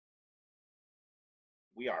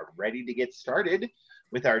we are ready to get started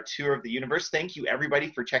with our tour of the universe. Thank you,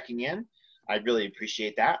 everybody, for checking in. I really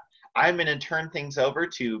appreciate that. I'm going to turn things over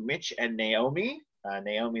to Mitch and Naomi.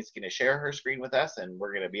 Naomi's going to share her screen with us, and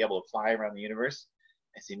we're going to be able to fly around the universe.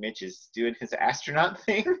 I see Mitch is doing his astronaut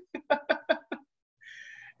thing.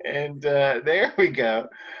 And there we go.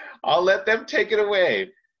 I'll let them take it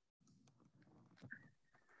away.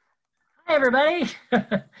 Hi, everybody.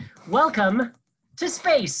 Welcome to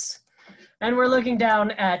space. And we're looking down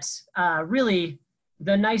at really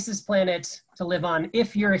the nicest planet to live on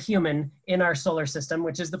if you're a human in our solar system,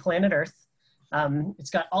 which is the planet Earth. It's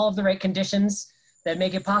got all of the right conditions that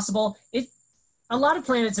make it possible. A lot of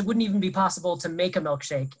planets, it wouldn't even be possible to make a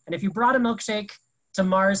milkshake. And if you brought a milkshake to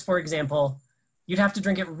Mars, for example, you'd have to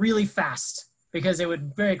drink it really fast because it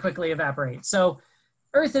would very quickly evaporate. So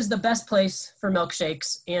Earth is the best place for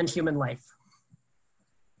milkshakes and human life.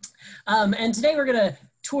 And today we're gonna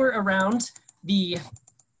tour around the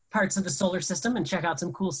parts of the solar system and check out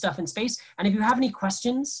some cool stuff in space. And if you have any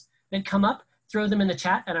questions that come up, throw them in the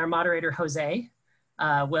chat, and our moderator, Jose,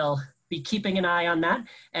 will be keeping an eye on that.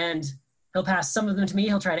 And he'll pass some of them to me.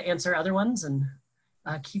 He'll try to answer other ones and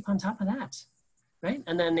keep on top of that, right?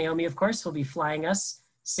 And then Naomi, of course, will be flying us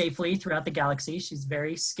safely throughout the galaxy. She's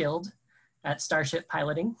very skilled at starship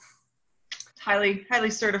piloting.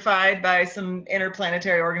 Highly certified by some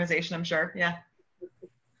interplanetary organization, I'm sure, yeah.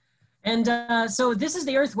 And so this is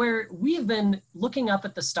the Earth where we've been looking up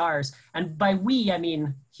at the stars. And by we, I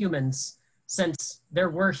mean humans, since there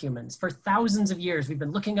were humans. For thousands of years, we've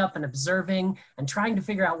been looking up and observing and trying to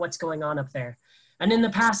figure out what's going on up there. And in the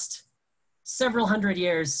past several hundred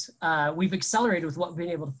years, we've accelerated with what we've been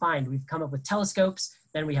able to find. We've come up with telescopes,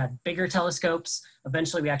 then we had bigger telescopes.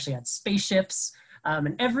 Eventually, we actually had spaceships.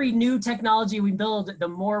 And every new technology we build, the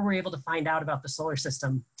more we're able to find out about the solar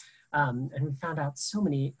system. And we found out so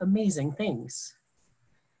many amazing things.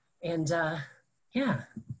 And yeah.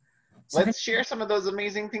 So let's share some of those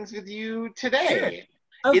amazing things with you today.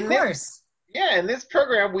 Sure. Of course. In this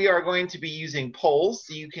program, we are going to be using polls.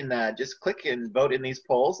 So you can just click and vote in these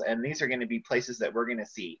polls, and these are going to be places that we're going to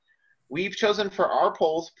see. We've chosen for our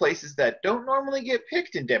polls places that don't normally get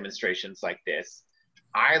picked in demonstrations like this.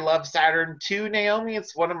 I love Saturn too, Naomi.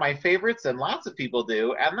 It's one of my favorites, and lots of people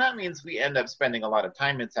do. And that means we end up spending a lot of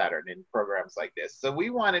time in Saturn in programs like this. So we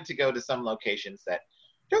wanted to go to some locations that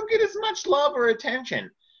don't get as much love or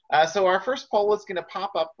attention. So our first poll is going to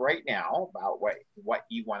pop up right now about what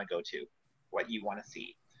you want to go to, what you want to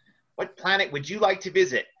see. What planet would you like to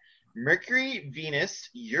visit? Mercury, Venus,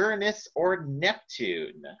 Uranus, or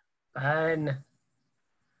Neptune? Fun.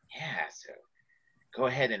 Yeah, so go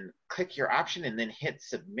ahead and click your option and then hit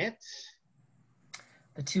submit.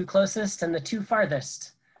 The two closest and the two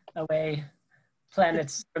farthest away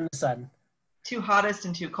planets from the sun. Two hottest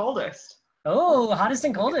and two coldest. Oh, hottest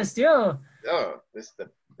and coldest, too. Oh, this is the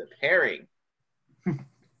pairing. We're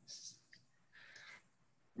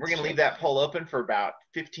going to leave that poll open for about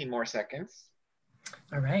 15 more seconds.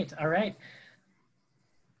 All right, all right.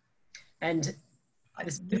 And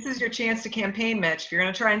this is your chance to campaign, Mitch. If you're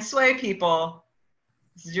going to try and sway people,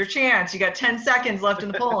 this is your chance. You got 10 seconds left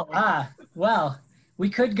in the poll. Well, we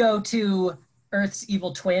could go to Earth's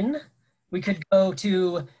evil twin. We could go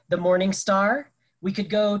to the Morning Star. We could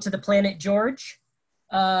go to the planet George.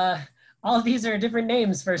 All of these are different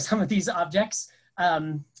names for some of these objects. I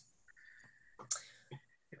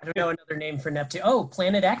don't know another name for Neptune. Oh,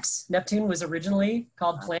 Planet X. Neptune was originally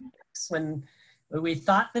called Planet X when we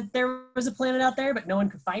thought that there was a planet out there, but no one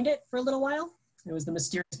could find it for a little while. It was the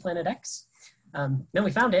mysterious Planet X. Then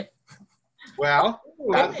we found it. Well,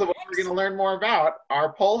 that's the one we're going to learn more about.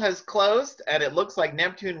 Our poll has closed, and it looks like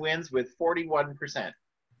Neptune wins with 41%.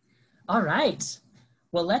 All right.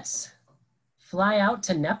 Well, let's fly out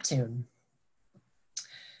to Neptune.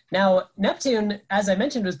 Now, Neptune, as I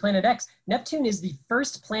mentioned, was Planet X. Neptune is the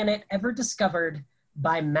first planet ever discovered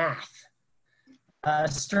by math.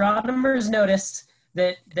 Astronomers noticed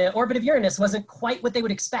that the orbit of Uranus wasn't quite what they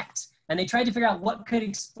would expect, and they tried to figure out what could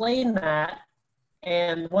explain that.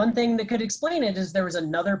 And one thing that could explain it is there was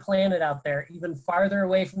another planet out there, even farther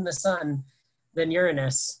away from the sun than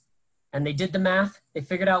Uranus. And they did the math, they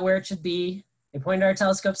figured out where it should be, they pointed our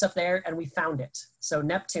telescopes up there, and we found it. So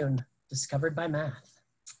Neptune, discovered by math.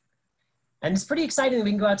 And it's pretty exciting that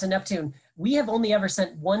we can go out to Neptune. We have only ever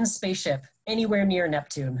sent one spaceship anywhere near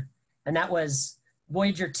Neptune, and that was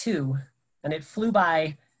Voyager 2, and it flew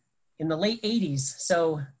by in the late 80s.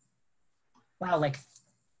 So, wow, like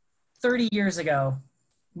 30 years ago,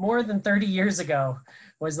 more than 30 years ago,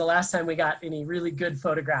 was the last time we got any really good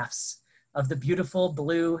photographs of the beautiful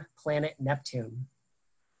blue planet Neptune.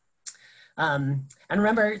 And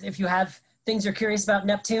remember, if you have things you're curious about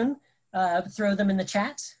Neptune, throw them in the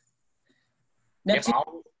chat. Neptune.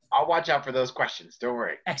 Yep, I'll watch out for those questions. Don't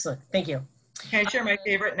worry. Excellent. Thank you. Can I share my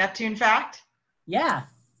favorite Neptune fact? Yeah.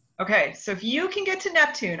 Okay, so if you can get to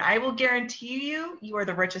Neptune, I will guarantee you are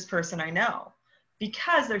the richest person I know,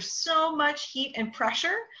 because there's so much heat and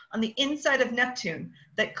pressure on the inside of Neptune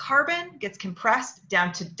that carbon gets compressed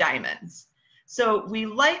down to diamonds. So we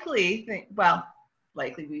likely think,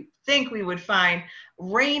 we think we would find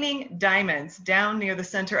raining diamonds down near the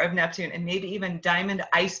center of Neptune, and maybe even diamond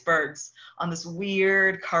icebergs on this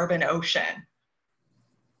weird carbon ocean.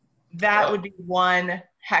 That would be one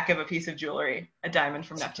heck of a piece of jewelry, a diamond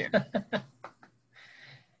from Neptune.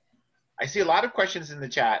 I see a lot of questions in the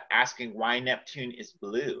chat asking why Neptune is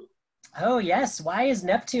blue. Oh, yes. Why is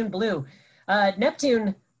Neptune blue?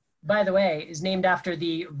 Neptune, by the way, is named after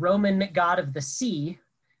the Roman god of the sea.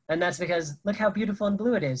 And that's because look how beautiful and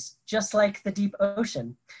blue it is, just like the deep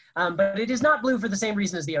ocean. But it is not blue for the same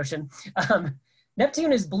reason as the ocean.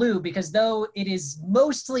 Neptune is blue because though it is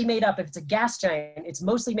mostly made up, if it's a gas giant, it's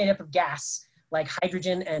mostly made up of gas, like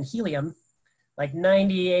hydrogen and helium, like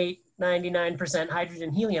 98, 99%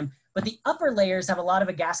 hydrogen, helium. But the upper layers have a lot of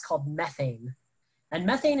a gas called methane. And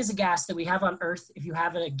methane is a gas that we have on Earth. If you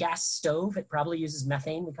have a gas stove, it probably uses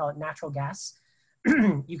methane. We call it natural gas.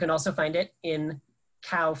 You can also find it in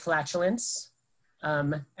cow flatulence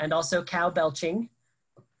and also cow belching.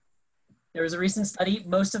 There was a recent study,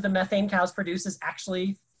 most of the methane cows produce is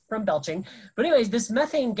actually from belching. But anyways, this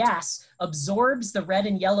methane gas absorbs the red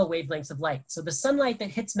and yellow wavelengths of light. So the sunlight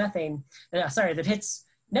that hits that hits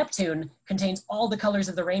Neptune contains all the colors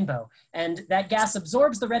of the rainbow. And that gas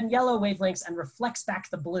absorbs the red and yellow wavelengths and reflects back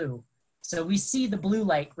the blue. So we see the blue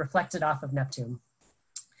light reflected off of Neptune.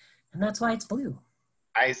 And that's why it's blue.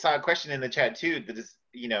 I saw a question in the chat too that is,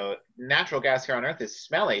 natural gas here on Earth is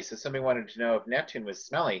smelly. So somebody wanted to know if Neptune was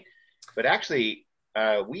smelly. But actually,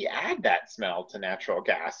 we add that smell to natural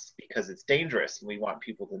gas because it's dangerous and we want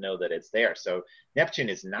people to know that it's there. So Neptune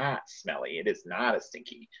is not smelly. It is not a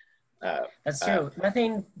stinky. That's true.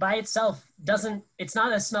 Methane by itself it's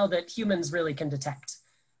not a smell that humans really can detect.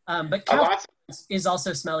 But cow is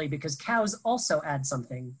also smelly because cows also add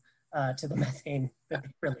something to the methane that they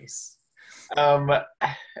release.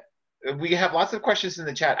 We have lots of questions in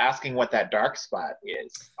the chat asking what that dark spot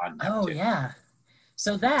is on Neptune. Oh, yeah.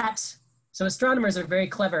 So astronomers are very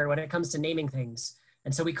clever when it comes to naming things.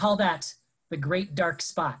 And so we call that the Great Dark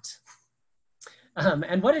Spot.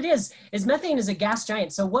 And what it is methane is a gas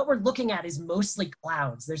giant. So what we're looking at is mostly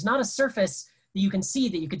clouds. There's not a surface that you can see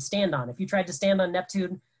that you could stand on. If you tried to stand on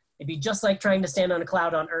Neptune, it'd be just like trying to stand on a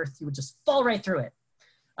cloud on Earth. You would just fall right through it.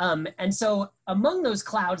 And so among those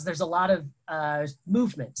clouds, there's a lot of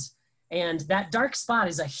movement. And that dark spot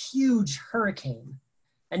is a huge hurricane.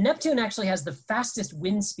 And Neptune actually has the fastest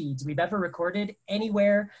wind speeds we've ever recorded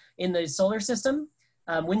anywhere in the solar system.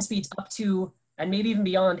 Wind speeds up to, and maybe even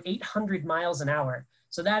beyond, 800 miles an hour.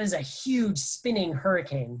 So that is a huge spinning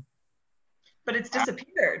hurricane. But it's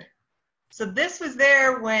disappeared. So this was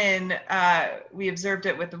there when we observed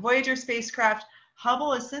it with the Voyager spacecraft.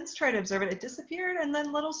 Hubble has since tried to observe it. It disappeared, and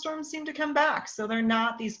then little storms seem to come back. So they're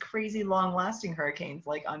not these crazy long-lasting hurricanes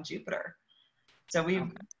like on Jupiter. So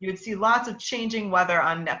you would see lots of changing weather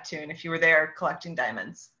on Neptune if you were there collecting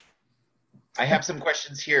diamonds. I have some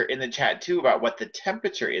questions here in the chat too about what the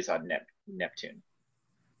temperature is on Neptune.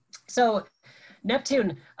 So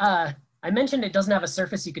Neptune, I mentioned it doesn't have a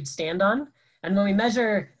surface you could stand on. And when we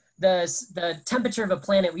measure the temperature of a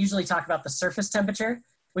planet, we usually talk about the surface temperature,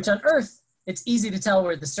 which on Earth, it's easy to tell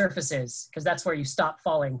where the surface is because that's where you stop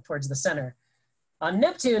falling towards the center. On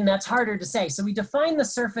Neptune, that's harder to say. So we define the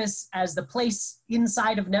surface as the place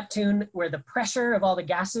inside of Neptune where the pressure of all the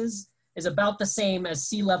gases is about the same as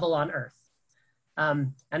sea level on Earth.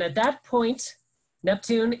 And at that point,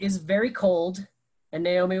 Neptune is very cold. And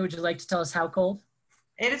Naomi, would you like to tell us how cold?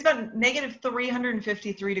 It is about negative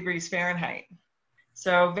 353 degrees Fahrenheit.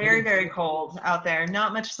 So very, very cold out there.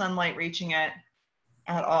 Not much sunlight reaching it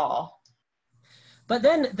at all. But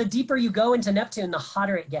then the deeper you go into Neptune, the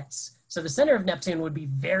hotter it gets. So the center of Neptune would be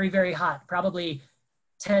very, very hot, probably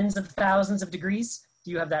tens of thousands of degrees.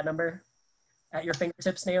 Do you have that number at your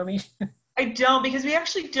fingertips, Naomi? I don't, because we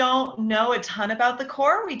actually don't know a ton about the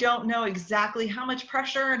core. We don't know exactly how much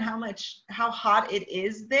pressure and how hot it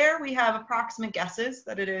is there. We have approximate guesses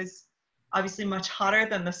that it is obviously much hotter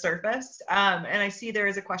than the surface. And I see there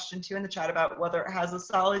is a question too in the chat about whether it has a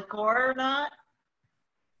solid core or not.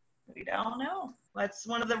 We don't know. That's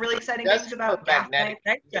one of the really exciting things about magnetic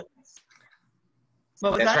sections.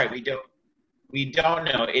 What was that? That's right. We don't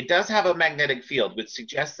know. It does have a magnetic field, which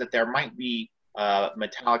suggests that there might be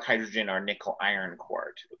metallic hydrogen or nickel iron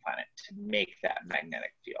core to the planet to make that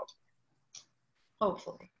magnetic field.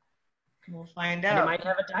 Hopefully. We'll find And it out. might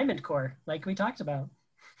have a diamond core, like we talked about.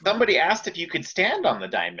 Somebody asked if you could stand on the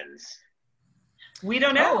diamonds. We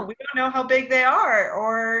don't know. Oh. We don't know how big they are,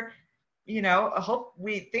 or, you know, I hope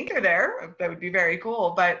we think they're there. That would be very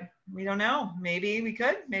cool, but we don't know. Maybe we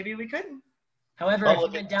could, maybe we couldn't. However, Well,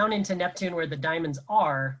 if you went down into Neptune where the diamonds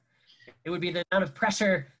are, it would be the amount of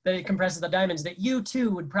pressure that it compresses the diamonds that you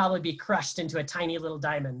too would probably be crushed into a tiny little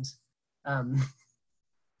diamond.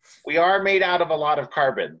 We are made out of a lot of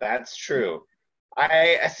carbon. That's true.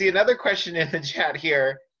 I see another question in the chat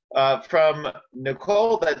here from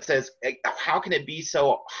Nicole that says, how can it be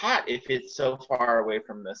so hot if it's so far away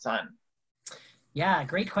from the sun? Yeah,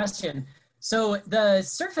 great question. So the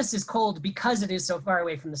surface is cold because it is so far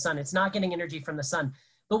away from the sun. It's not getting energy from the sun.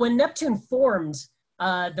 But when Neptune formed,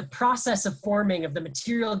 the process of forming of the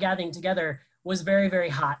material gathering together was very, very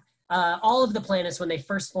hot. All of the planets, when they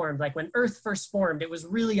first formed, like when Earth first formed, it was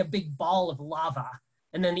really a big ball of lava.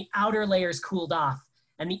 And then the outer layers cooled off.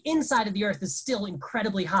 And the inside of the Earth is still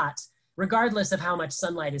incredibly hot, regardless of how much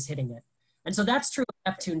sunlight is hitting it. And so that's true of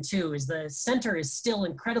Neptune too, is the center is still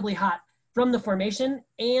incredibly hot from the formation.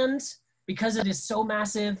 And because it is so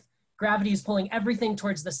massive, gravity is pulling everything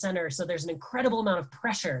towards the center. So there's an incredible amount of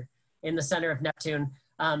pressure in the center of Neptune.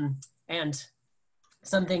 And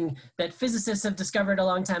something that physicists have discovered a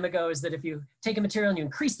long time ago is that if you take a material and you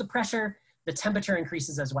increase the pressure, the temperature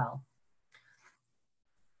increases as well.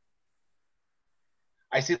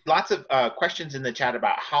 I see lots of questions in the chat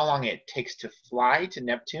about how long it takes to fly to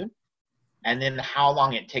Neptune, and then how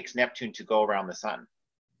long it takes Neptune to go around the sun.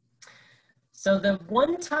 So the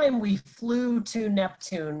one time we flew to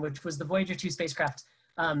Neptune, which was the Voyager 2 spacecraft,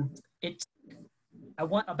 let's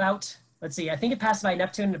see, I think it passed by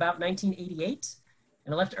Neptune in about 1988,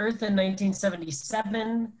 and it left Earth in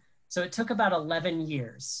 1977. So it took about 11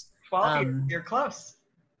 years. 12 years, you're close.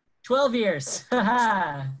 12 years,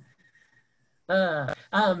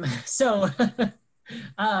 so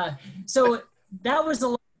that was a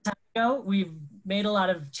long time ago. We've made a lot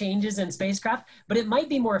of changes in spacecraft, but it might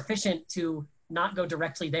be more efficient to not go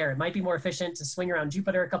directly there. It might be more efficient to swing around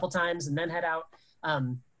Jupiter a couple times and then head out.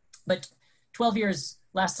 But 12 years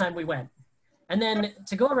last time we went. And then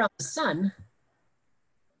to go around the sun,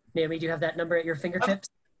 Naomi, do you have that number at your fingertips?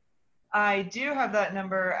 I do have that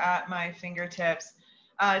number at my fingertips.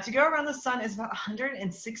 To go around the sun is about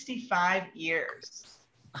 165 years.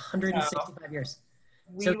 165 years.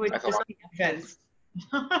 We would just be convinced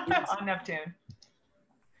on Neptune.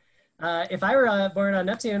 If I were born on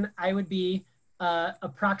Neptune, I would be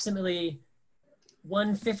approximately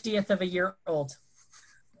 1/50th of a year old.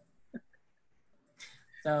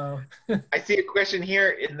 So I see a question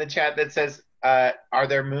here in the chat that says, are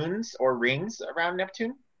there moons or rings around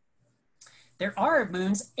Neptune? There are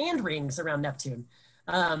moons and rings around Neptune.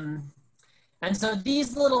 And so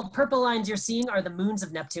these little purple lines you're seeing are the moons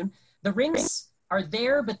of Neptune. The rings are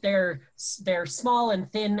there, but they're small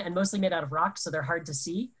and thin and mostly made out of rock, so they're hard to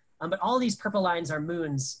see. But all these purple lines are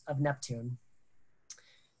moons of Neptune.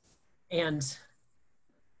 And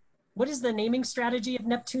what is the naming strategy of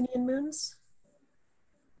Neptunian moons?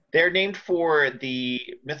 They're named for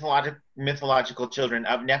the mythological children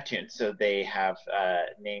of Neptune. So they have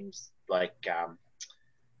names like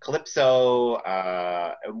Calypso,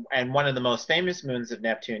 and one of the most famous moons of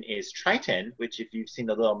Neptune is Triton, which if you've seen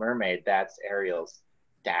The Little Mermaid, that's Ariel's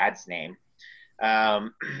dad's name.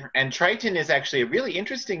 And Triton is actually a really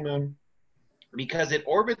interesting moon because it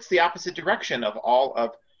orbits the opposite direction of all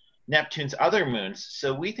of Neptune's other moons.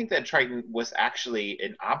 So we think that Triton was actually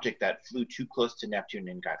an object that flew too close to Neptune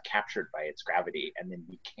and got captured by its gravity and then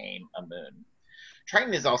became a moon.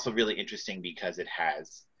 Triton is also really interesting because it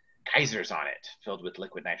has geysers on it filled with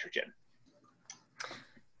liquid nitrogen.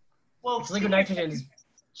 Well, liquid nitrogen.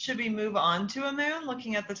 Should we move on to a moon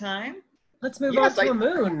looking at the time? Let's move on to a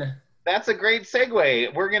moon. That's a great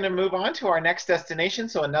segue. We're going to move on to our next destination.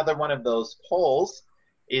 So another one of those polls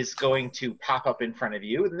is going to pop up in front of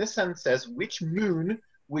you. And this one says, which moon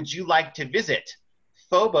would you like to visit?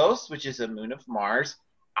 Phobos, which is a moon of Mars,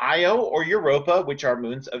 Io or Europa, which are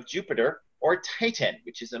moons of Jupiter, or Titan,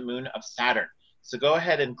 which is a moon of Saturn. So go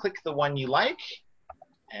ahead and click the one you like,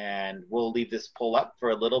 and we'll leave this poll up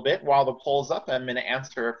for a little bit. While the poll's up, I'm going to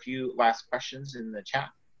answer a few last questions in the chat.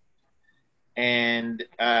 And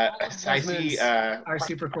I see are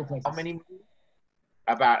super cool places. How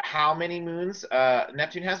many moons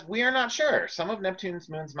Neptune has. We are not sure. Some of Neptune's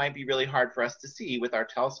moons might be really hard for us to see with our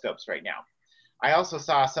telescopes right now. I also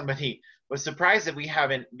saw somebody was surprised that we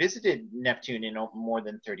haven't visited Neptune in more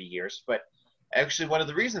than 30 years, but Actually, one of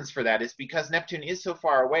the reasons for that is because Neptune is so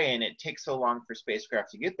far away and it takes so long for spacecraft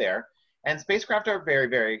to get there. And spacecraft are very,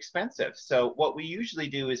 very expensive. So what we usually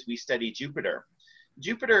do is we study Jupiter.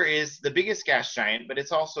 Jupiter is the biggest gas giant, but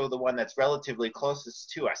it's also the one that's relatively closest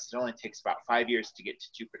to us. It only takes about 5 years to get to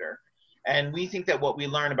Jupiter. And we think that what we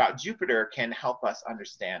learn about Jupiter can help us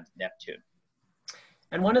understand Neptune.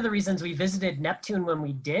 And one of the reasons we visited Neptune when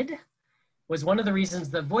we did was one of the reasons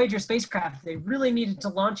the Voyager spacecraft, they really needed to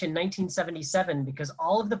launch in 1977 because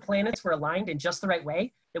all of the planets were aligned in just the right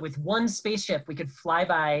way that with one spaceship we could fly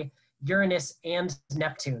by Uranus and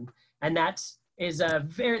Neptune. And that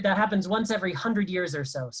happens once every 100 years or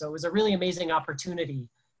so. So it was a really amazing opportunity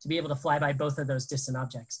to be able to fly by both of those distant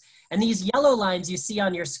objects. And these yellow lines you see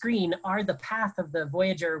on your screen are the path of the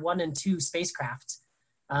Voyager 1 and 2 spacecraft.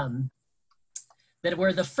 That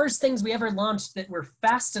were the first things we ever launched that were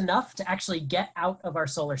fast enough to actually get out of our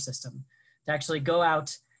solar system, to actually go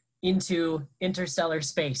out into interstellar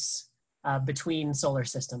space between solar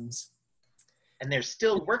systems. And they're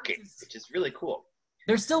still working, which is really cool.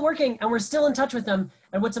 They're still working and we're still in touch with them.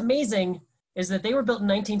 And what's amazing is that they were built in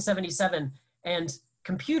 1977 and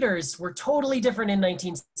computers were totally different in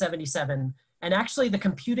 1977. And actually the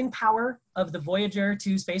computing power of the Voyager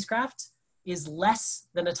 2 spacecraft is less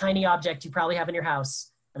than a tiny object you probably have in your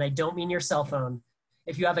house. And I don't mean your cell phone.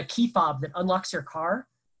 If you have a key fob that unlocks your car,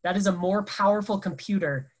 that is a more powerful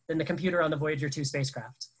computer than the computer on the Voyager 2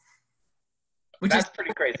 spacecraft. That's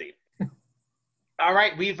pretty crazy. All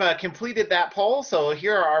right, we've completed that poll. So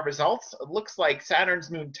here are our results. It looks like Saturn's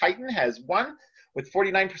moon Titan has won with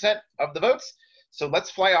 49% of the votes. So let's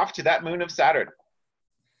fly off to that moon of Saturn.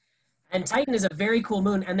 And Titan is a very cool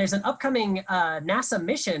moon. And there's an upcoming NASA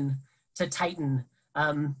mission to Titan,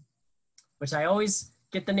 which I always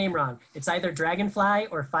get the name wrong. It's either Dragonfly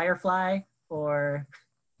or Firefly or...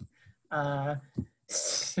 I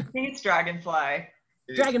think it's Dragonfly.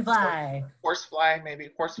 Dragonfly. Horsefly, maybe.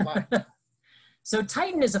 Horsefly. So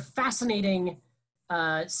Titan is a fascinating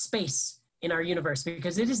space in our universe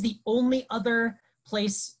because it is the only other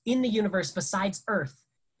place in the universe besides Earth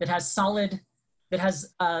that has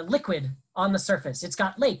liquid on the surface. It's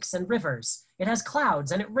got lakes and rivers. It has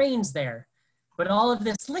clouds and it rains there. But all of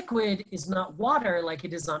this liquid is not water like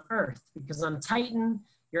it is on Earth because on Titan,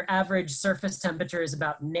 your average surface temperature is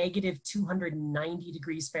about negative 290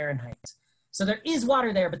 degrees Fahrenheit. So there is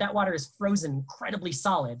water there, but that water is frozen incredibly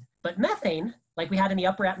solid. But methane, like we had in the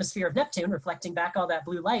upper atmosphere of Neptune, reflecting back all that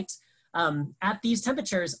blue light, at these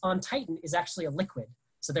temperatures on Titan is actually a liquid.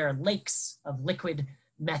 So there are lakes of liquid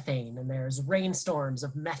methane, and there's rainstorms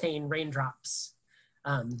of methane raindrops.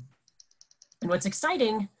 And what's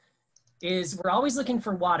exciting is we're always looking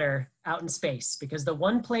for water out in space because the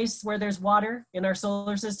one place where there's water in our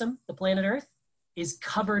solar system, the planet Earth, is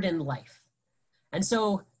covered in life. And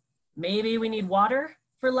so maybe we need water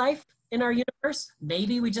for life in our universe.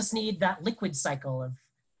 Maybe we just need that liquid cycle of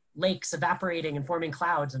lakes evaporating and forming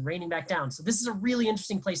clouds and raining back down. So this is a really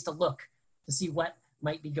interesting place to look to see what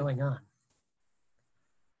might be going on.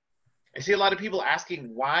 I see a lot of people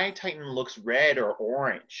asking why Titan looks red or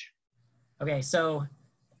orange. Okay, so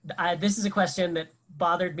this is a question that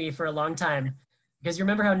bothered me for a long time because you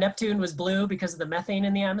remember how Neptune was blue because of the methane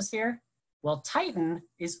in the atmosphere? Well, Titan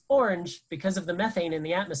is orange because of the methane in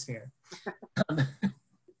the atmosphere.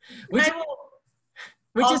 Which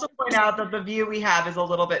also point out that the view we have is a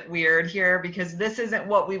little bit weird here because this isn't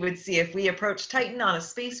what we would see if we approach Titan on a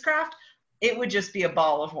spacecraft. It would just be a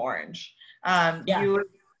ball of orange.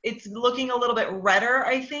 It's looking a little bit redder,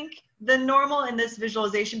 I think, than normal in this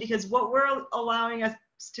visualization because what we're allowing us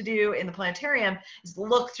to do in the planetarium is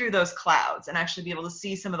look through those clouds and actually be able to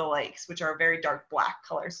see some of the lakes, which are a very dark black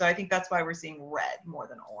color. So I think that's why we're seeing red more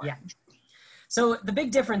than orange. Yeah. So the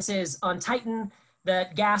big difference is on Titan, the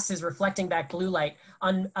gas is reflecting back blue light.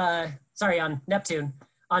 On Neptune.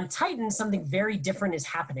 On Titan, something very different is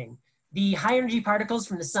happening. The high energy particles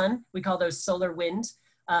from the sun, we call those solar wind,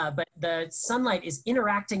 but the sunlight is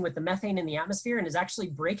interacting with the methane in the atmosphere and is actually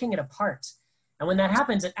breaking it apart. And when that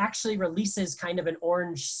happens, it actually releases kind of an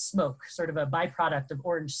orange smoke, sort of a byproduct of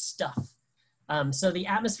orange stuff. So the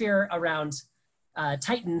atmosphere around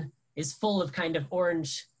Titan is full of kind of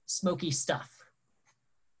orange smoky stuff.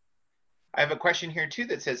 I have a question here too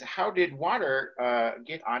that says, how did water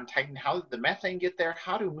get on Titan? How did the methane get there?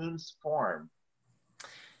 How do moons form?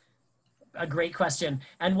 A great question.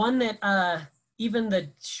 And one that even the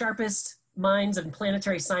sharpest minds in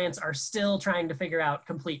planetary science are still trying to figure out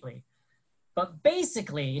completely. But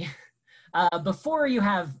basically, before you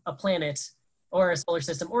have a planet or a solar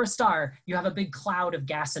system or a star, you have a big cloud of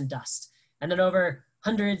gas and dust. And then over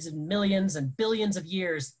hundreds and millions and billions of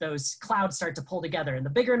years, those clouds start to pull together. And the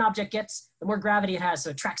bigger an object gets, the more gravity it has, so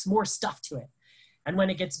it attracts more stuff to it. And when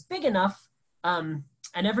it gets big enough, and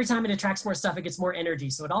every time it attracts more stuff, it gets more energy.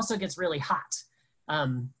 So it also gets really hot.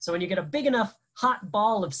 So when you get a big enough hot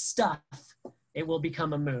ball of stuff, it will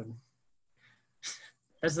become a moon.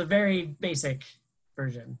 That's the very basic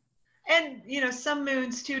version. And, you know, some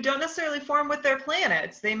moons too don't necessarily form with their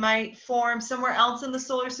planets. They might form somewhere else in the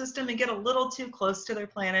solar system and get a little too close to their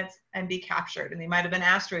planets and be captured. And they might have been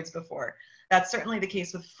asteroids before. That's certainly the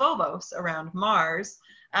case with Phobos around Mars.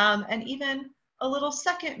 And even a little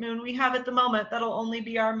second moon we have at the moment that'll only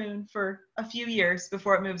be our moon for a few years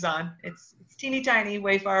before it moves on. It's teeny tiny,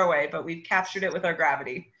 way far away, but we've captured it with our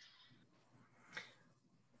gravity.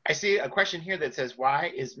 I see a question here that says,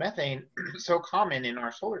 why is methane so common in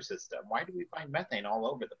our solar system? Why do we find methane all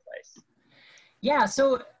over the place? Yeah,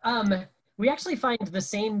 so we actually find the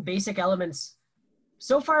same basic elements.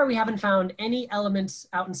 So far, we haven't found any elements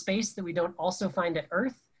out in space that we don't also find at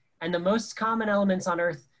Earth. And the most common elements on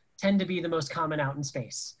Earth tend to be the most common out in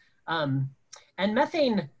space. And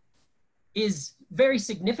methane is very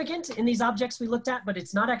significant in these objects we looked at, but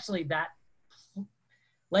it's not actually that.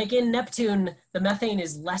 Like in Neptune, the methane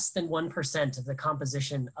is less than 1% of the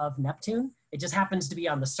composition of Neptune. It just happens to be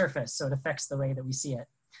on the surface, so it affects the way that we see it.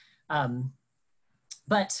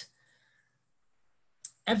 But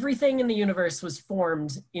everything in the universe was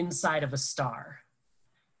formed inside of a star.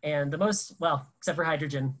 And the most, well, except for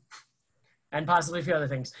hydrogen and possibly a few other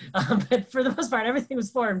things. But for the most part, everything was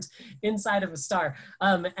formed inside of a star.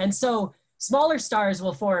 And so smaller stars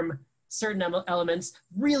will form certain elements.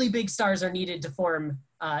 Really big stars are needed to form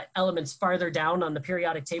elements farther down on the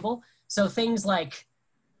periodic table. So things like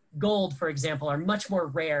gold, for example, are much more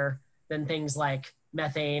rare than things like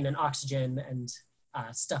methane and oxygen and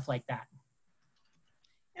stuff like that.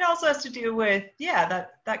 It also has to do with, yeah,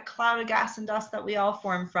 that cloud of gas and dust that we all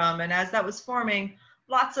form from. And as that was forming,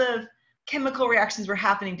 lots of chemical reactions were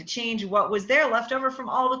happening to change what was there left over from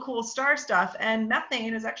all the cool star stuff. And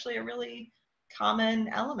methane is actually a really common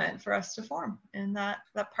element for us to form in that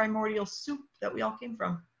primordial soup that we all came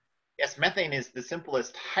from. Yes, methane is the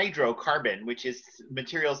simplest hydrocarbon, which is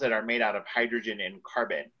materials that are made out of hydrogen and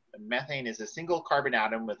carbon. Methane is a single carbon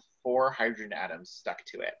atom with 4 hydrogen atoms stuck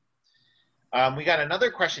to it. We got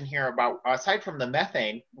another question here about, aside from the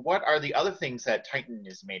methane, what are the other things that Titan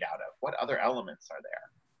is made out of? What other elements are there?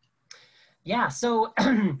 Yeah, so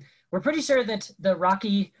we're pretty sure that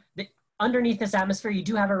underneath this atmosphere, you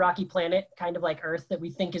do have a rocky planet, kind of like Earth, that we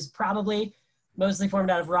think is probably mostly formed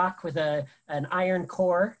out of rock with an iron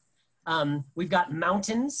core. We've got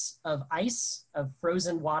mountains of ice, of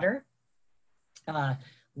frozen water,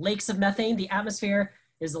 lakes of methane. The atmosphere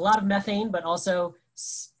is a lot of methane, but also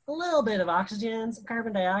a little bit of oxygen, some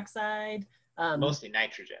carbon dioxide. Mostly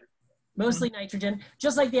nitrogen. Mostly nitrogen,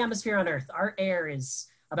 just like the atmosphere on Earth. Our air is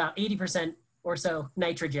about 80% or so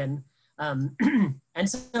nitrogen. And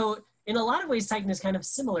so in a lot of ways, Titan is kind of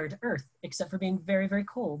similar to Earth, except for being very, very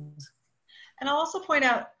cold. And I'll also point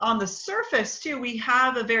out on the surface too, we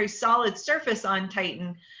have a very solid surface on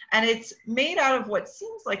Titan, and it's made out of what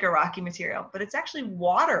seems like a rocky material, but it's actually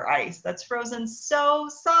water ice that's frozen so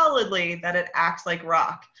solidly that it acts like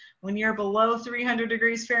rock. When you're below 300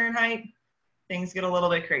 degrees Fahrenheit, things get a little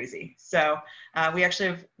bit crazy. So we actually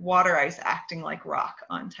have water ice acting like rock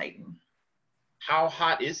on Titan. How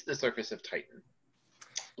hot is the surface of Titan?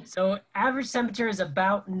 So average temperature is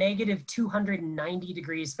about negative 290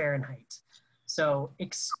 degrees Fahrenheit. So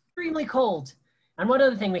extremely cold. And one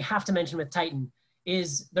other thing we have to mention with Titan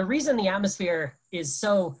is the reason the atmosphere is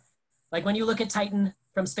so, like when you look at Titan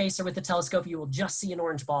from space or with the telescope, you will just see an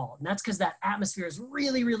orange ball. And that's because that atmosphere is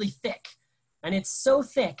really, really thick. And it's so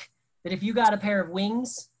thick that if you got a pair of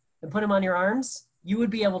wings and put them on your arms, you would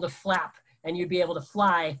be able to flap and you'd be able to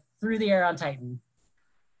fly through the air on Titan.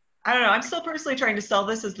 I don't know. I'm still personally trying to sell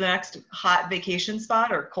this as the next hot vacation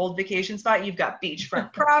spot or cold vacation spot. You've got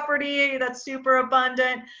beachfront property that's super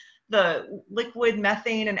abundant. The liquid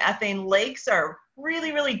methane and ethane lakes are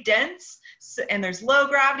really, really dense, and there's low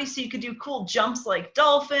gravity, so you could do cool jumps like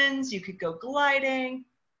dolphins. You could go gliding.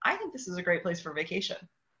 I think this is a great place for vacation.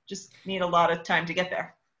 Just need a lot of time to get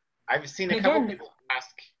there. I've seen a couple people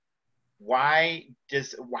ask,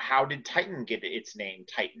 how did Titan get its name,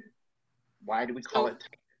 Titan? Why do we call it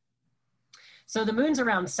Titan? So the moons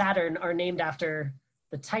around Saturn are named after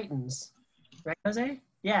the Titans, right, Jose?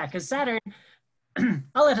 Yeah, because Saturn,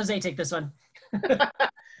 I'll let Jose take this one.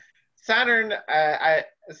 Saturn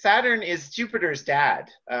is Jupiter's dad.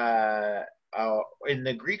 In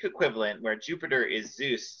the Greek equivalent, where Jupiter is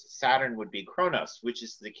Zeus, Saturn would be Kronos, which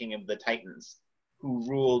is the king of the Titans, who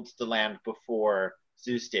ruled the land before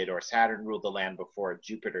Zeus did, or Saturn ruled the land before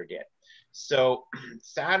Jupiter did. So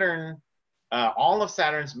Saturn, all of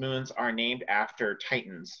Saturn's moons are named after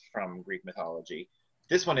Titans from Greek mythology.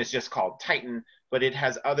 This one is just called Titan, but it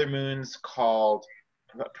has other moons called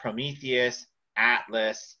Prometheus,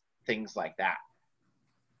 Atlas, things like that.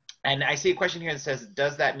 And I see a question here that says,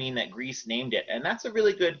 does that mean that Greece named it? And that's a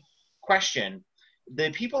really good question.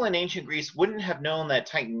 The people in ancient Greece wouldn't have known that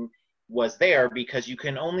Titan was there because you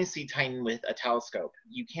can only see Titan with a telescope.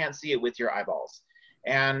 You can't see it with your eyeballs.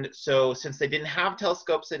 And so since they didn't have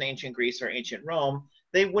telescopes in ancient Greece or ancient Rome,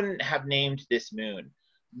 they wouldn't have named this moon.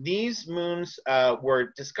 These moons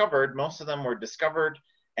were discovered, most of them were discovered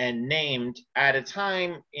and named at a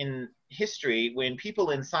time in history when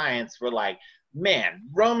people in science were like, man,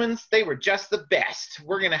 Romans, they were just the best.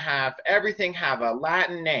 We're going to have everything have a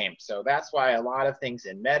Latin name. So that's why a lot of things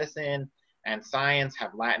in medicine and science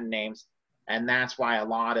have Latin names. And that's why a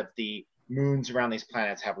lot of the moons around these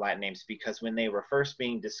planets have Latin names, because when they were first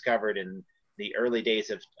being discovered in the early days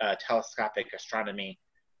of telescopic astronomy,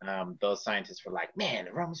 those scientists were like, man,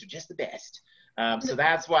 the Romans are just the best. So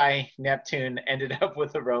that's why Neptune ended up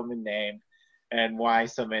with a Roman name, and why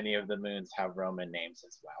so many of the moons have Roman names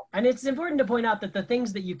as well. And it's important to point out that the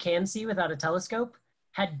things that you can see without a telescope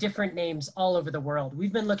had different names all over the world.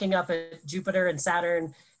 We've been looking up at Jupiter and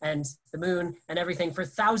Saturn and the moon and everything for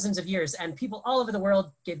thousands of years, and people all over the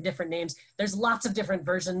world give different names. There's lots of different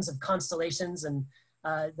versions of constellations and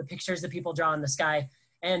the pictures that people draw in the sky.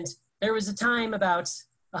 And there was a time about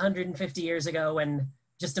 150 years ago when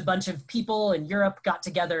just a bunch of people in Europe got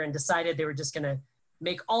together and decided they were just gonna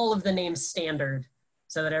make all of the names standard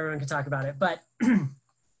so that everyone could talk about it. But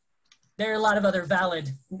there are a lot of other valid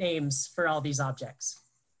names for all these objects.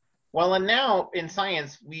 Well, and now in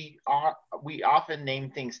science, we often name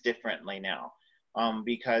things differently now,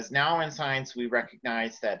 because now in science, we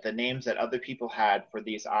recognize that the names that other people had for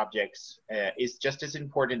these objects is just as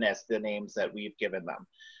important as the names that we've given them.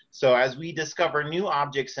 So as we discover new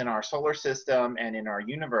objects in our solar system and in our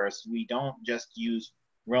universe, we don't just use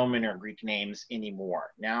Roman or Greek names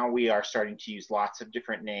anymore. Now we are starting to use lots of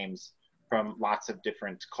different names from lots of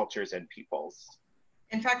different cultures and peoples.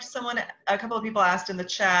 In fact, a couple of people asked in the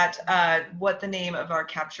chat what the name of our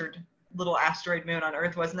captured little asteroid moon on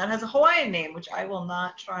Earth was, and that has a Hawaiian name, which I will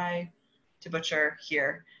not try to butcher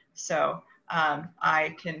here. So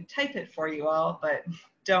I can type it for you all, but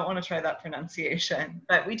don't want to try that pronunciation.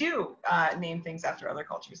 But we do name things after other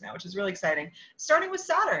cultures now, which is really exciting. Starting with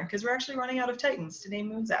Saturn, because we're actually running out of Titans to name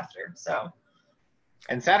moons after. So.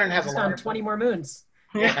 And Saturn has a lot of 20 more moons.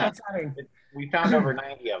 Yeah, we found over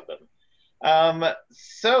 90 of them.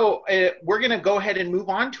 So we're going to go ahead and move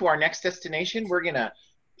on to our next destination. We're going to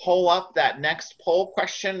pull up that next poll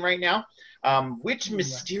question right now. Which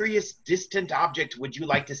mysterious distant object would you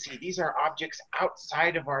like to see? These are objects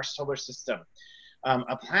outside of our solar system.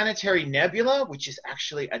 A planetary nebula, which is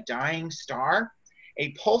actually a dying star,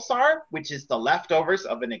 a pulsar, which is the leftovers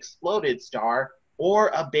of an exploded star,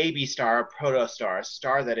 or a baby star, a protostar, a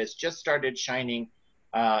star that has just started shining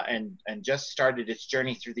and just started its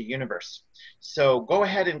journey through the universe. So go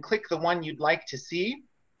ahead and click the one you'd like to see,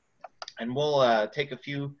 and we'll take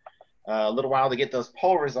a little while to get those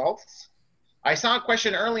poll results. I saw a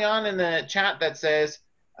question early on in the chat that says,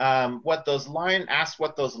 what those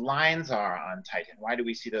lines are on Titan. Why do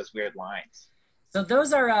we see those weird lines? So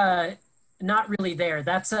those are not really there.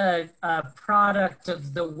 That's a product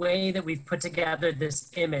of the way that we've put together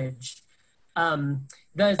this image.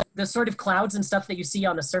 The sort of clouds and stuff that you see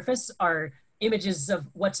on the surface are images of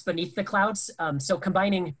what's beneath the clouds. So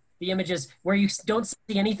combining the images where you don't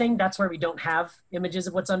see anything, that's where we don't have images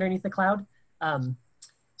of what's underneath the cloud.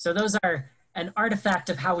 So those are an artifact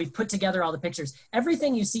of how we've put together all the pictures.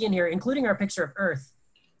 Everything you see in here, including our picture of Earth,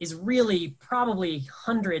 is really probably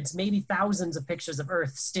hundreds, maybe thousands of pictures of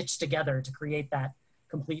Earth stitched together to create that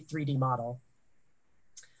complete 3D model.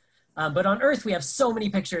 But on Earth, we have so many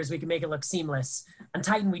pictures, we can make it look seamless. On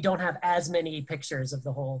Titan, we don't have as many pictures of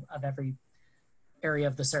of every area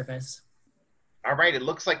of the surface. All right, it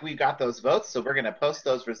looks like we got those votes, so we're gonna post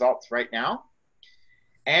those results right now.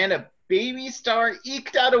 And a baby star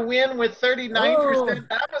eked out a win with 39%. Oh.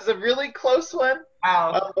 That was a really close one.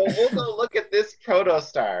 Wow. But we'll go look at this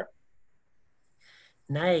protostar.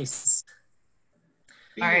 Nice.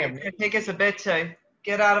 All right, it'll take us a bit to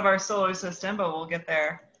get out of our solar system, but we'll get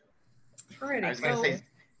there. Pretty I was going to say,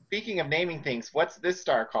 speaking of naming things, what's this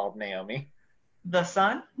star called, Naomi? The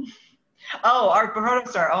sun? Oh, our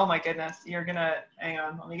protostar. Oh my goodness. You're going to, hang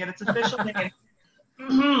on, let me get its official name.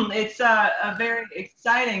 It's a very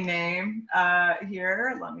exciting name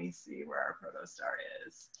here. Let me see where our protostar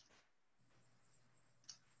is.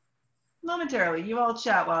 Momentarily. You all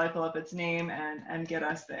chat while I pull up its name and get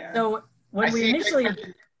us there. So when I we see a great initially,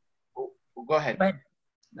 question. Oh, go ahead. but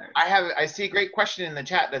I see a great question in the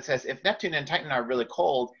chat that says, if Neptune and Titan are really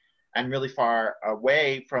cold and really far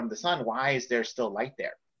away from the sun, why is there still light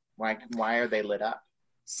there? Why are they lit up?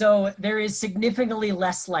 so there is significantly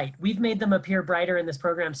less light. We've made them appear brighter in this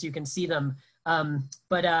program so you can see them.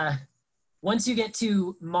 But once you get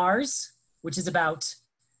to Mars, which is about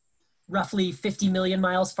roughly 50 million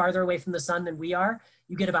miles farther away from the sun than we are,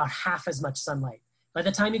 you get about half as much sunlight. By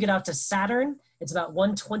the time you get out to Saturn, it's about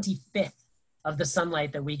 1/25th of the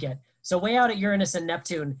sunlight that we get. So way out at Uranus and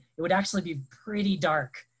Neptune, it would actually be pretty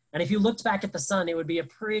dark. And if you looked back at the sun, it would be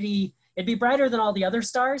it'd be brighter than all the other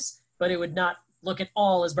stars, but it would not look at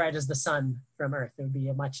all as bright as the sun from Earth. It would be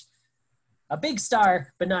a big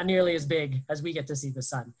star, but not nearly as big as we get to see the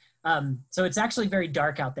sun. So it's actually very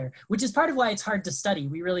dark out there, which is part of why it's hard to study.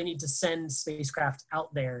 We really need to send spacecraft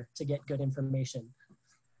out there to get good information.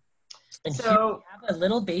 And so here we have a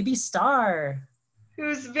little baby star.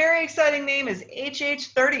 Whose very exciting name is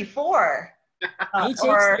HH34.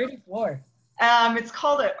 HH34. It's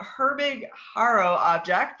called a Herbig-Haro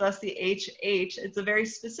object, thus the HH. It's a very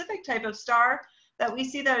specific type of star that we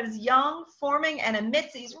see that is young, forming, and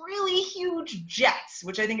emits these really huge jets,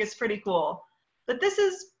 which I think is pretty cool. But this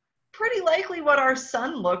is pretty likely what our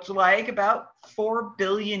sun looked like about 4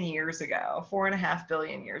 billion years ago, 4.5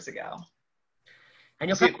 billion years ago. And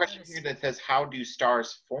you'll see a question here that says, how do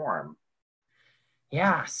stars form?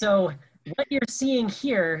 Yeah, so what you're seeing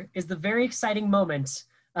here is the very exciting moment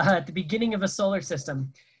at the beginning of a solar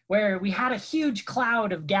system where we had a huge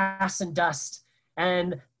cloud of gas and dust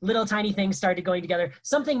and little tiny things started going together.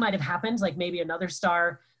 Something might have happened, like maybe another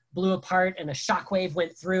star blew apart and a shock wave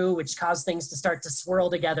went through, which caused things to start to swirl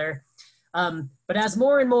together. But as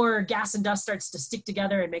more and more gas and dust starts to stick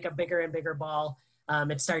together and make a bigger and bigger ball,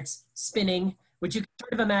 it starts spinning, which you can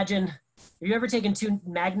sort of imagine. Have you ever taken two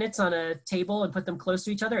magnets on a table and put them close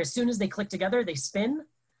to each other? As soon as they click together, they spin.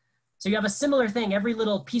 So you have a similar thing. Every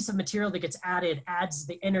little piece of material that gets added adds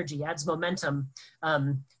the energy, adds momentum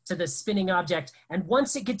to the spinning object. And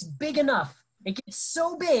once it gets big enough, it gets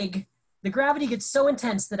so big, the gravity gets so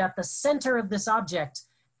intense that at the center of this object,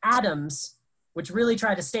 atoms, which really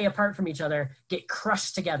try to stay apart from each other, get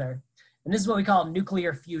crushed together. And this is what we call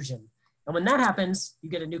nuclear fusion. And when that happens, you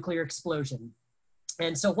get a nuclear explosion.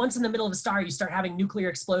 And so once in the middle of a star, you start having nuclear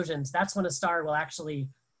explosions. That's when a star will actually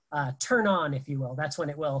turn on, if you will. That's when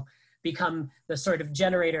it will become the sort of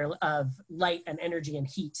generator of light and energy and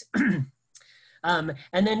heat. And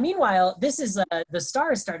then meanwhile, this is the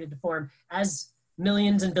stars started to form as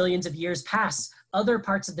millions and billions of years pass. Other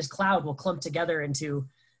parts of this cloud will clump together into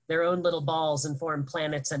their own little balls and form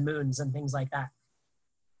planets and moons and things like that.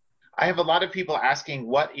 I have a lot of people asking,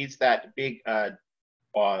 what is that big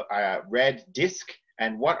red disk,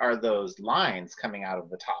 and what are those lines coming out of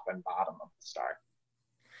the top and bottom of the star?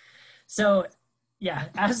 So yeah,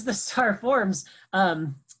 as the star forms,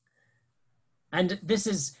 and this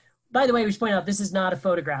is, by the way, we should point out, this is not a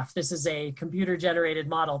photograph. This is a computer-generated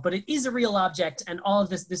model, but it is a real object, and all of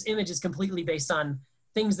this image is completely based on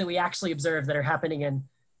things that we actually observe that are happening in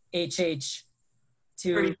HH2.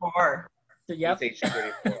 34. Yep.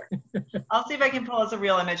 HH34. I'll see if I can pull us a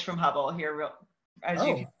real image from Hubble here as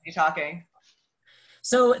you continue talking.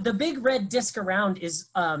 So the big red disk around is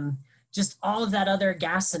just all of that other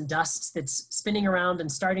gas and dust that's spinning around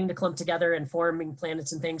and starting to clump together and forming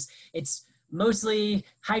planets and things. It's mostly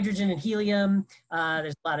hydrogen and helium.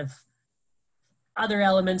 There's a lot of other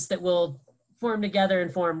elements that will form together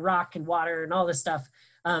and form rock and water and all this stuff.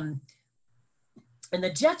 And the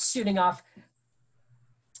jets shooting off.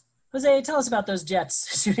 Jose, tell us about those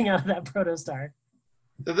jets shooting out of that protostar.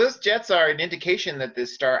 So those jets are an indication that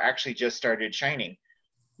this star actually just started shining.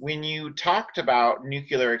 When you talked about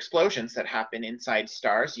nuclear explosions that happen inside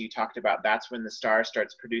stars, you talked about that's when the star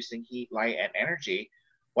starts producing heat, light, and energy.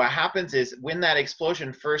 What happens is when that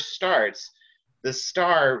explosion first starts, the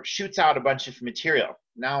star shoots out a bunch of material.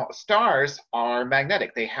 Now, stars are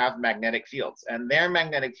magnetic. They have magnetic fields, and their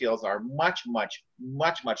magnetic fields are much, much,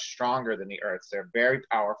 much, much stronger than the Earth's. They're very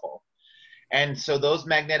powerful. And so those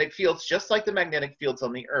magnetic fields, just like the magnetic fields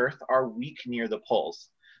on the Earth, are weak near the poles.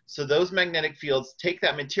 So those magnetic fields take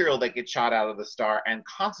that material that gets shot out of the star and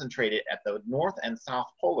concentrate it at the north and south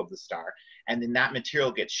pole of the star. And then that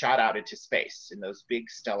material gets shot out into space in those big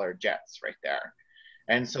stellar jets right there.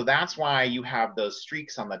 And so that's why you have those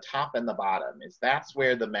streaks on the top and the bottom, is that's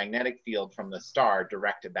where the magnetic field from the star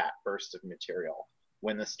directed that burst of material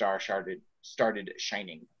when the star started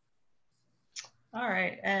shining. All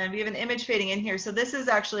right, and we have an image fading in here. So this is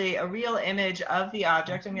actually a real image of the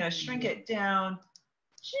object. I'm going to shrink it down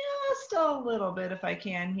just a little bit if I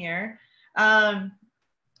can here.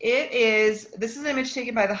 This is an image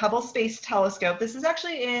taken by the Hubble Space Telescope. This is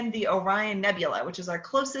actually in the Orion Nebula, which is our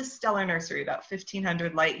closest stellar nursery, about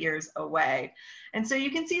 1,500 light years away. And so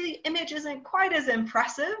you can see the image isn't quite as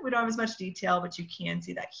impressive. We don't have as much detail, but you can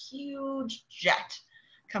see that huge jet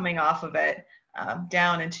coming off of it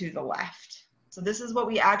down and to the left. So this is what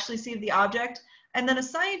we actually see of the object. And then a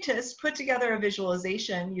scientist put together a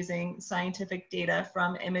visualization using scientific data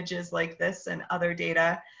from images like this and other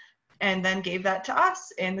data, and then gave that to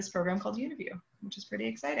us in this program called UniView, which is pretty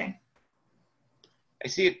exciting. I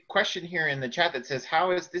see a question here in the chat that says,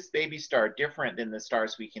 how is this baby star different than the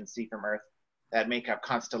stars we can see from Earth that make up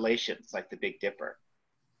constellations like the Big Dipper?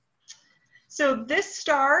 So this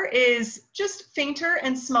star is just fainter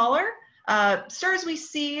and smaller. Stars we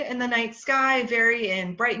see in the night sky vary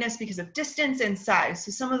in brightness because of distance and size.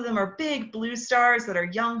 So some of them are big blue stars that are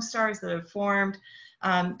young stars that have formed.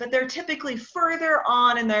 But they're typically further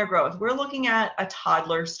on in their growth. We're looking at a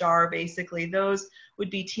toddler star, basically. Those would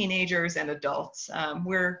be teenagers and adults.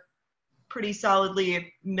 We're pretty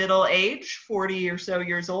solidly middle age, 40 or so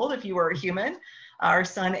years old if you were a human. Our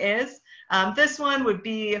sun is. This one would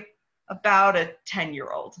be about a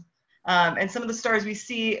 10-year-old. And some of the stars we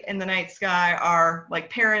see in the night sky are like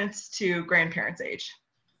parents to grandparents' age.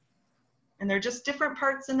 And they're just different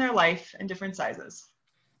parts in their life and different sizes.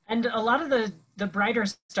 And a lot of the brighter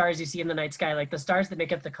stars you see in the night sky, like the stars that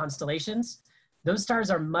make up the constellations, those stars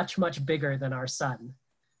are much, much bigger than our sun.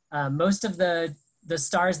 Most of the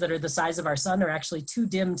stars that are the size of our sun are actually too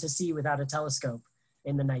dim to see without a telescope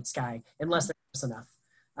in the night sky, unless they're close enough.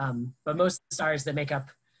 But most of the stars that make up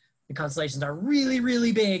the constellations are really,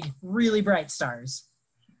 really big, really bright stars.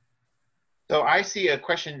 So I see a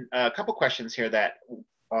couple questions here that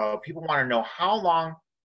people want to know: how long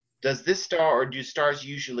does this star, or do stars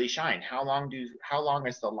usually shine? How long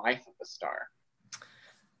is the life of a star?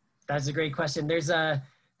 That's a great question. There's a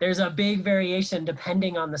big variation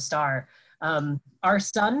depending on the star. Our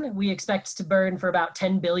sun, we expect to burn for about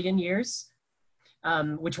 10 billion years,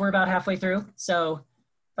 which we're about halfway through. So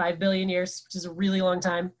 5 billion years, which is a really long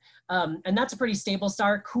time. And that's a pretty stable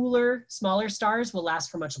star. Cooler, smaller stars will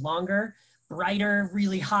last for much longer. Brighter,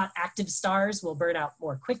 really hot, active stars will burn out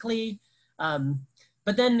more quickly.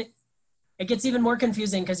 But then it gets even more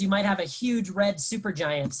confusing because you might have a huge red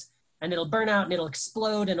supergiant and it'll burn out and it'll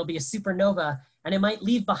explode and it'll be a supernova, and it might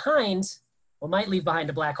leave behind,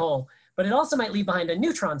 a black hole, but it also might leave behind a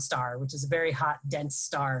neutron star, which is a very hot, dense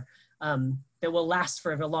star that will last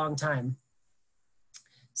for a long time.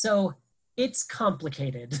 So it's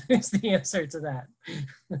complicated is the answer to that.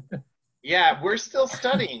 Yeah, we're still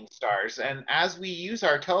studying stars, and as we use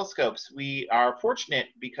our telescopes, we are fortunate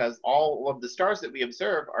because all of the stars that we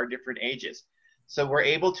observe are different ages. So we're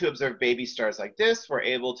able to observe baby stars like this, we're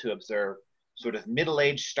able to observe sort of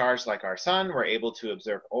middle-aged stars like our sun, we're able to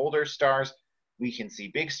observe older stars, we can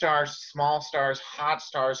see big stars, small stars, hot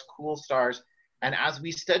stars, cool stars, and as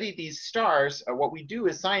we study these stars, what we do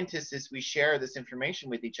as scientists is we share this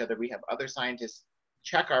information with each other. We have other scientists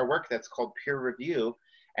check our work, that's called peer review.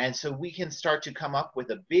 And so we can start to come up with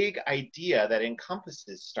a big idea that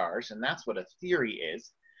encompasses stars, and that's what a theory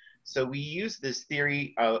is. So we use this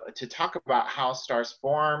theory to talk about how stars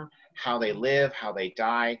form, how they live, how they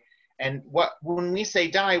die. And when we say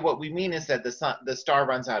die, what we mean is that the star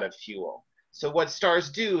runs out of fuel. So what stars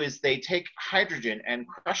do is they take hydrogen and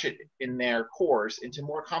crush it in their cores into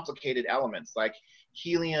more complicated elements like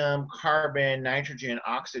helium, carbon, nitrogen,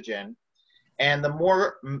 oxygen. And the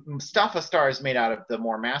more stuff a star is made out of, the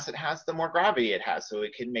more mass it has, the more gravity it has. So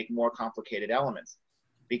it can make more complicated elements.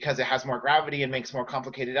 Because it has more gravity and makes more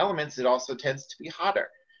complicated elements, it also tends to be hotter.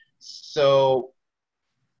 So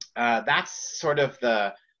that's sort of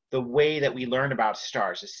the way that we learn about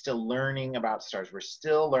stars, is still learning about stars. We're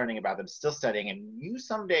still learning about them, still studying. And you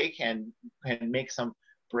someday can make some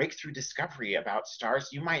breakthrough discovery about stars.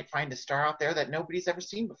 You might find a star out there that nobody's ever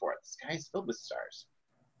seen before. The sky is filled with stars.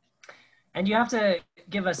 And you have to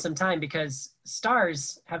give us some time because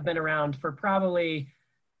stars have been around for probably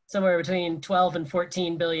somewhere between 12 and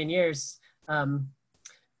 14 billion years.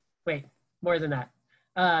 Wait, more than that.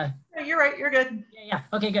 No, you're right, you're good. Yeah,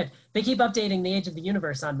 okay, good. They keep updating the age of the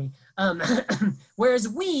universe on me. Whereas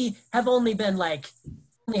we have only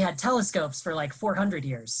had telescopes for like 400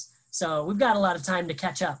 years. So we've got a lot of time to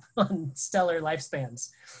catch up on stellar lifespans.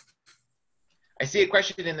 I see a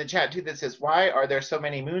question in the chat too that says, why are there so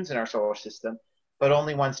many moons in our solar system, but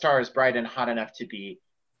only one star is bright and hot enough to be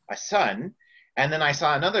a sun? And then I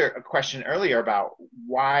saw another question earlier about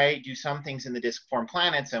why do some things in the disk form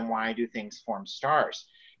planets and why do things form stars?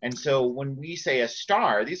 And so when we say a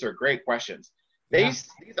star, these are great questions. Yeah.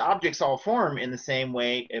 These objects all form in the same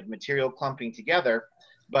way of material clumping together,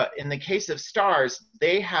 but in the case of stars,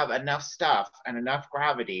 they have enough stuff and enough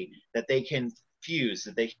gravity that they can fuse,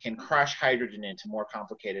 that they can crush hydrogen into more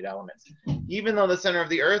complicated elements. Even though the center of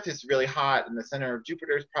the Earth is really hot and the center of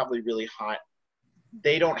Jupiter is probably really hot,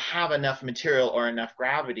 they don't have enough material or enough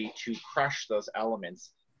gravity to crush those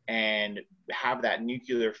elements and have that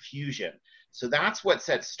nuclear fusion. So that's what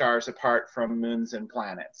sets stars apart from moons and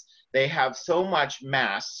planets. They have so much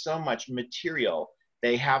mass, so much material,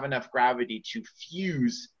 they have enough gravity to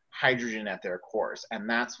fuse hydrogen at their cores, and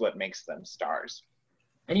that's what makes them stars.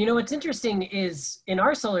 And you know what's interesting is in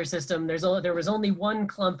our solar system, there was only one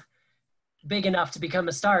clump big enough to become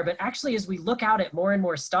a star, but actually as we look out at more and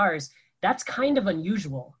more stars, that's kind of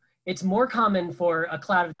unusual. It's more common for a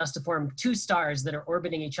cloud of dust to form 2 stars that are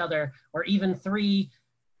orbiting each other, or even 3,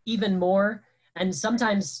 even more. And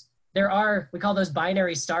sometimes there are, we call those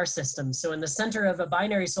binary star systems. So in the center of a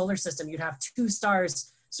binary solar system, you'd have 2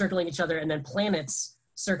 stars circling each other and then planets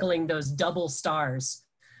circling those double stars,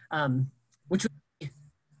 which would be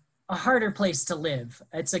a harder place to live.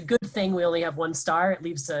 It's a good thing we only have 1 star. It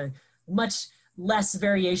leaves a much less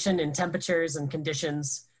variation in temperatures and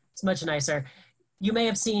conditions. It's much nicer. You may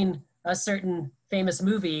have seen a certain famous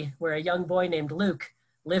movie where a young boy named Luke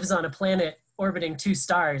lives on a planet orbiting 2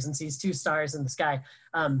 stars and sees 2 stars in the sky.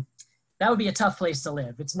 That would be a tough place to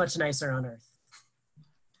live. It's much nicer on Earth.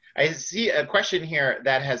 I see a question here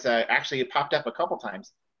that has actually popped up a couple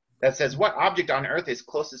times that says, what object on Earth is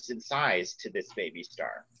closest in size to this baby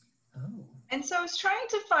star? Oh. And so I was trying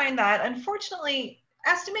to find that. Unfortunately,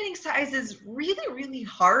 estimating size is really, really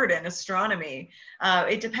hard in astronomy.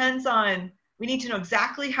 It depends on, we need to know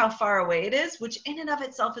exactly how far away it is, which in and of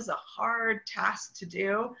itself is a hard task to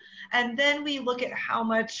do. And then we look at how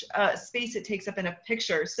much space it takes up in a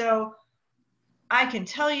picture. So I can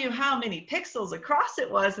tell you how many pixels across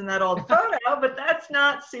it was in that old photo, but that's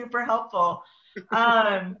not super helpful.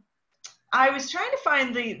 I was trying to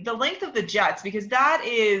find the length of the jets, because that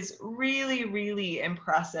is really, really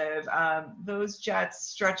impressive. Those jets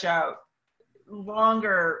stretch out way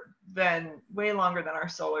longer than our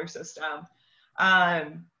solar system.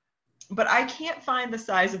 But I can't find the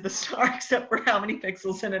size of the star except for how many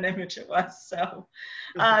pixels in an image it was. So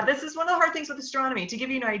this is one of the hard things with astronomy. To give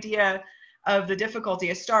you an idea of the difficulty,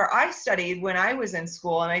 a star I studied when I was in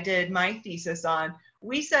school and I did my thesis on,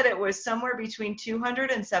 we said it was somewhere between 200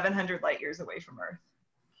 and 700 light years away from Earth.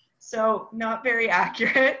 So not very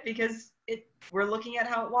accurate, because we're looking at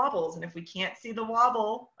how it wobbles. And if we can't see the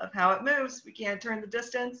wobble of how it moves, we can't turn the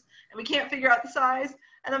distance, and we can't figure out the size.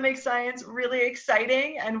 And that makes science really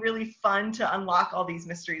exciting and really fun to unlock all these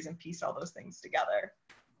mysteries and piece all those things together.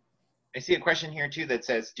 I see a question here too that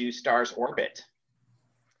says, do stars orbit?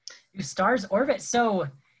 Do stars orbit? So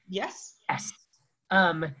yes. Yes.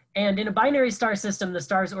 And in a binary star system, the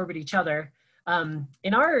stars orbit each other.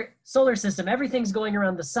 In our solar system, everything's going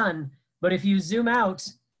around the sun, but if you zoom out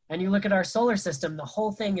and you look at our solar system, the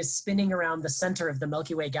whole thing is spinning around the center of the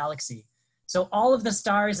Milky Way galaxy. So all of the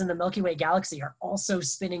stars in the Milky Way galaxy are also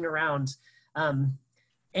spinning around.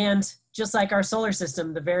 And just like our solar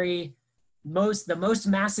system, the most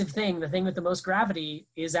massive thing, the thing with the most gravity,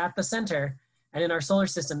 is at the center. And in our solar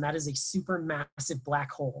system, that is a supermassive black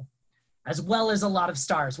hole, as well as a lot of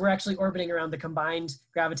stars. We're actually orbiting around the combined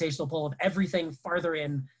gravitational pull of everything farther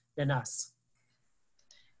in than us.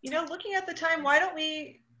 You know, looking at the time, why don't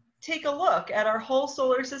we take a look at our whole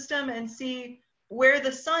solar system and see where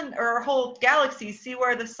the sun, or our whole galaxy, see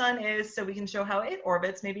where the sun is, so we can show how it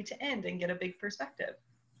orbits, maybe to end and get a big perspective.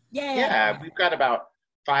 Yeah. We've got about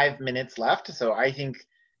 5 minutes left, so I think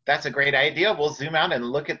that's a great idea. We'll zoom out and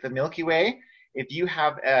look at the Milky Way. If you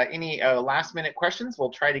have any last minute questions,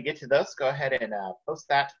 we'll try to get to those. Go ahead and post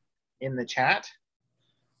that in the chat.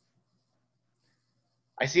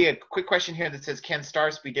 I see a quick question here that says, can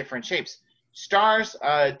stars be different shapes? Stars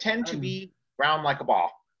tend to be round like a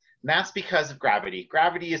ball. And that's because of gravity.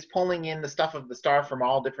 Gravity is pulling in the stuff of the star from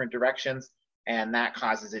all different directions, and that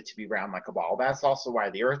causes it to be round like a ball. That's also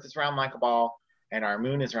why the Earth is round like a ball and our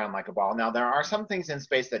moon is round like a ball. Now, there are some things in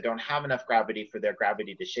space that don't have enough gravity for their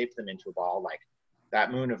gravity to shape them into a ball, like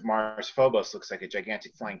that moon of Mars, Phobos, looks like a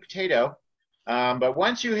gigantic flying potato. But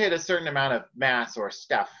once you hit a certain amount of mass or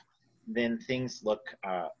stuff, then things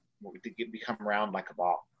become round like a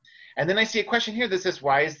ball. And then I see a question here that says,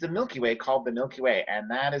 why is the Milky Way called the Milky Way? And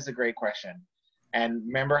that is a great question. And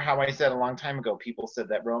remember how I said a long time ago, people said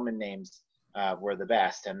that Roman names were the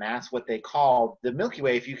best, and that's what they call the Milky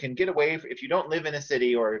Way. If you can get away, if you don't live in a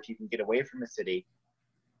city, or if you can get away from a city,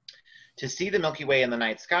 to see the Milky Way in the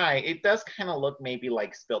night sky, it does kind of look maybe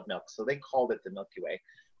like spilled milk. So they called it the Milky Way.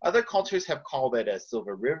 Other cultures have called it a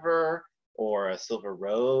silver river or a silver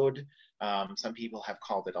road. Some people have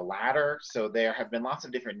called it a ladder. So there have been lots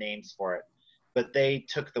of different names for it. But they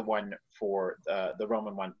took the one for the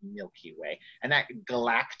Roman one, Milky Way. And that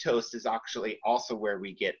galactose is actually also where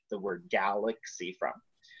we get the word galaxy from.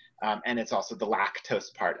 And it's also the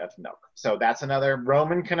lactose part of milk. So that's another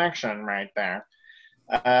Roman connection right there.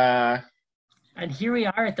 And here we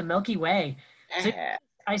are at the Milky Way. So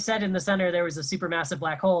I said in the center there was a supermassive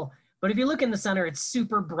black hole, but if you look in the center, it's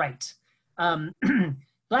super bright.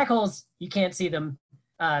 Black holes, you can't see them.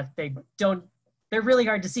 They're really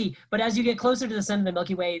hard to see. But as you get closer to the center of the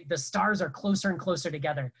Milky Way, the stars are closer and closer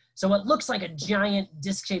together. So what looks like a giant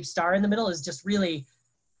disc-shaped star in the middle is just really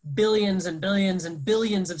billions and billions and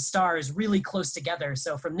billions of stars really close together.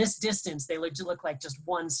 So from this distance, they look like just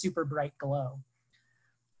one super bright glow.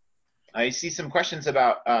 I see some questions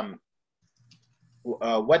about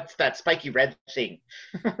what's that spiky red thing?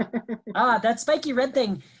 That spiky red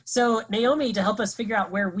thing. So Naomi, to help us figure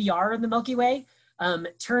out where we are in the Milky Way,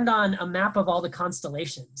 turned on a map of all the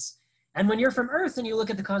constellations. And when you're from Earth and you look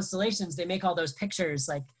at the constellations, they make all those pictures.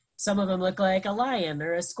 Like some of them look like a lion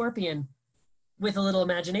or a scorpion with a little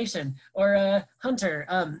imagination, or a hunter.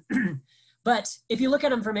 But if you look at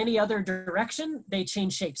them from any other direction, they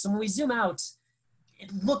change shape. So when we zoom out,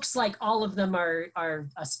 it looks like all of them are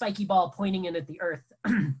a spiky ball pointing in at the Earth.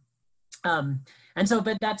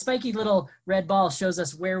 But that spiky little red ball shows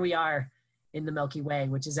us where we are in the Milky Way,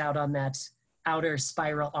 which is out on that outer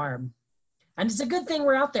spiral arm. And it's a good thing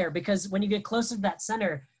we're out there, because when you get closer to that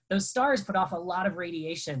center, those stars put off a lot of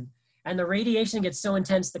radiation. And the radiation gets so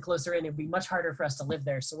intense the closer in, it'd be much harder for us to live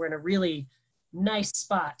there. So we're in a really nice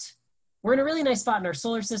spot. We're in a really nice spot in our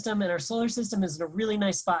solar system, and our solar system is in a really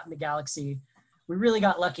nice spot in the galaxy. We really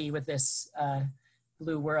got lucky with this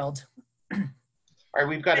blue world. All right,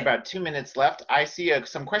 we've got about 2 minutes left. I see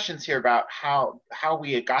some questions here about how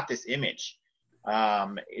we got this image.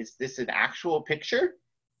 Is this an actual picture?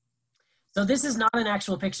 So this is not an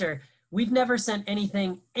actual picture. We've never sent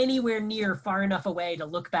anything anywhere near far enough away to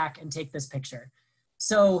look back and take this picture.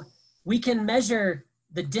 So we can measure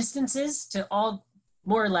the distances to all,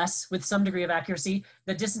 more or less, with some degree of accuracy,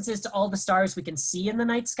 the distances to all the stars we can see in the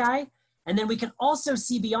night sky. And then we can also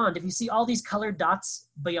see beyond. If you see all these colored dots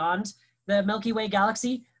beyond the Milky Way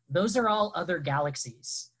galaxy, those are all other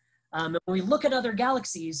galaxies. And when we look at other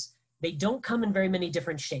galaxies, they don't come in very many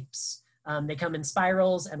different shapes. They come in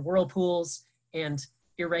spirals and whirlpools and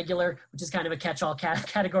irregular, which is kind of a catch-all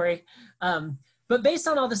category. But based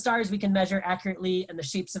on all the stars we can measure accurately and the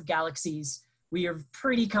shapes of galaxies, we are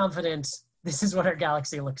pretty confident this is what our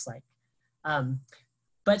galaxy looks like.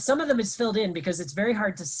 But some of them is filled in because it's very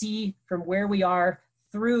hard to see from where we are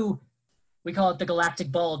through, we call it the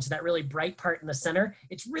galactic bulge, that really bright part in the center.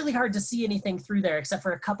 It's really hard to see anything through there except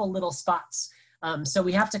for a couple little spots. So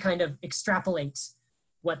we have to kind of extrapolate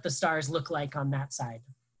what the stars look like on that side.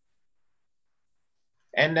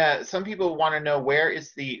 And some people want to know where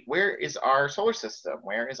is our solar system?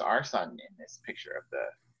 Where is our sun in this picture of the?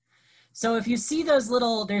 So if you see those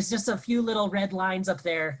little, there's just a few little red lines up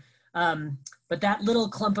there, but that little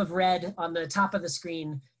clump of red on the top of the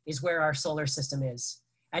screen is where our solar system is,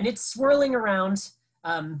 and it's swirling around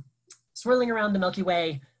the Milky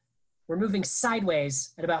Way. We're moving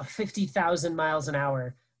sideways at about 50,000 miles an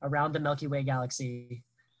hour around the Milky Way galaxy.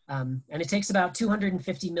 And it takes about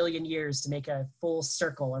 250 million years to make a full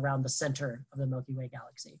circle around the center of the Milky Way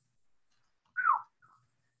galaxy.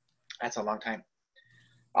 That's a long time.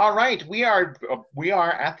 All right, we are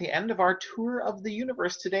at the end of our tour of the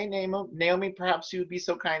universe today. Naomi, perhaps you would be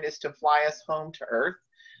so kind as to fly us home to Earth.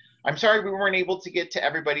 I'm sorry we weren't able to get to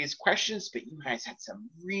everybody's questions, but you guys had some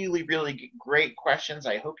really, really great questions.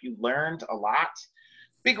 I hope you learned a lot.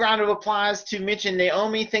 Big round of applause to Mitch and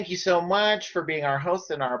Naomi. Thank you so much for being our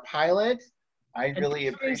host and our pilot. I really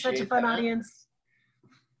appreciate such a fun audience.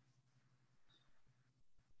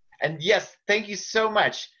 And yes, thank you so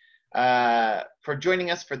much for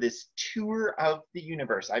joining us for this tour of the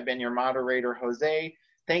universe. I've been your moderator, Jose.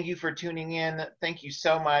 Thank you for tuning in. Thank you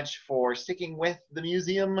so much for sticking with the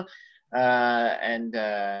museum and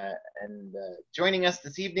joining us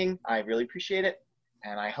this evening. I really appreciate it.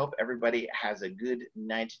 And I hope everybody has a good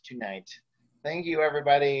night tonight. Thank you,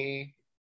 everybody.